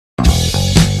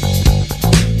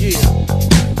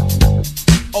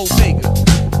Omega.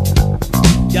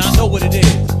 Y'all know what it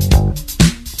is.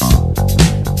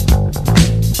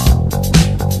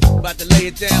 About to lay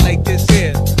it down like this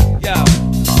here. Yo,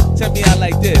 tell me out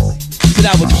like this. Said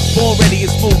I was born ready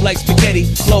and smooth like spaghetti.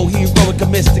 Flow heroic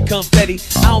amidst the confetti.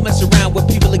 I don't mess around with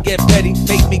people that get petty.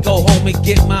 Make me go home and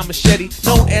get my machete.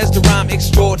 Known as the rhyme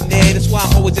extraordinaire. That's why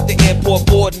I'm always at the airport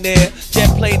boarding there. Jet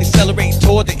plane accelerating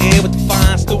toward the air with the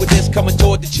fine stewardess coming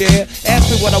toward the chair. Ask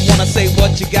me what I wanna say,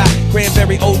 what you got?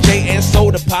 Cranberry, OJ, and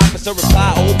soda pop. It's a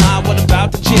reply, oh my, what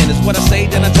about the gin? It's what I say,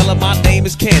 then I tell her my name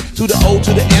is Ken. To the O,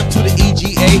 to the M, to the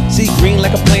EGA. See green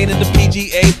like a plane in the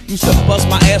PGA. Used to bust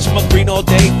my ass from a green all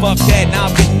day. Fuck that, now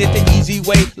I'm getting it the easy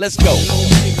way. Let's go.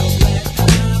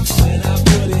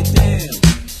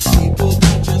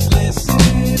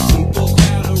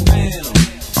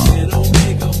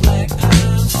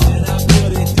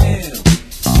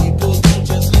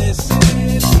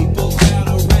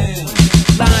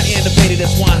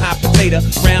 That's one hot potato.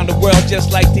 Round the world just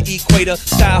like the equator.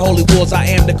 Sky holy wars, I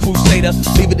am the crusader.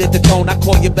 Leave it at the tone, I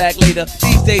call you back later.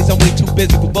 These days I'm way too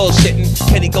busy for bullshitting.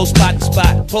 Kenny go spot to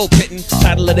spot, pulpitting.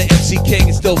 Title of the MC King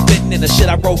is still fitting. And the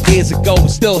shit I wrote years ago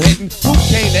is still hitting. Who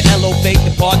came to elevate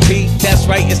the party? That's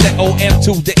right, it's that OM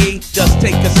to the E. Just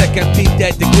take a second, peep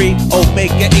that degree.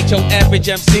 Omega, H-O average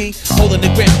MC. Holding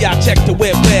the grip, y'all check the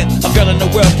whip. A girl in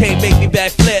the world can't make me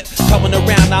backflip. Coming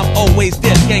around, I'm always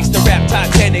this. Gangsta rap,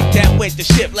 Titanic, down with the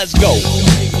ship, let's go.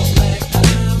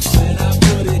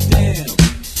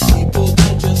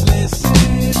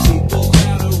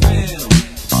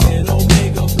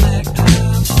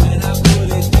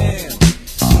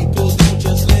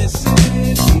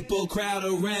 Crowd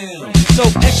around. So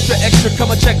extra,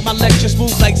 come and check my lecture.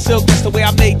 Smooth like silk, that's the way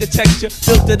I made the texture.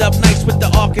 Built it up nice with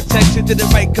the architecture. Did it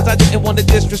right cause I didn't want to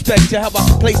disrespect you. How I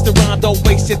place the rhyme, don't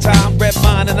waste your time. Red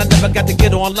mine and I never got to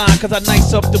get online cause I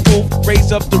nice up the roof,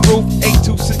 raise up the roof.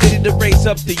 A2 city to raise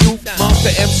up the youth.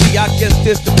 Monster MC, I guess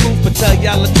this the proof. But tell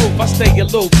y'all the truth, I stay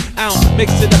aloof. I don't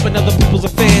mix it up in other people's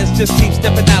affairs. Just keep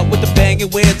stepping out with the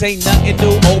banging wares. Ain't nothing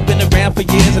new, old been around for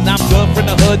years. And I'm good from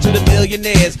the hood to the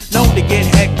millionaires. Known to get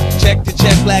heck, check to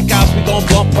check. Black Ops, we gon'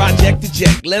 bump project to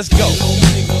check. Let's go.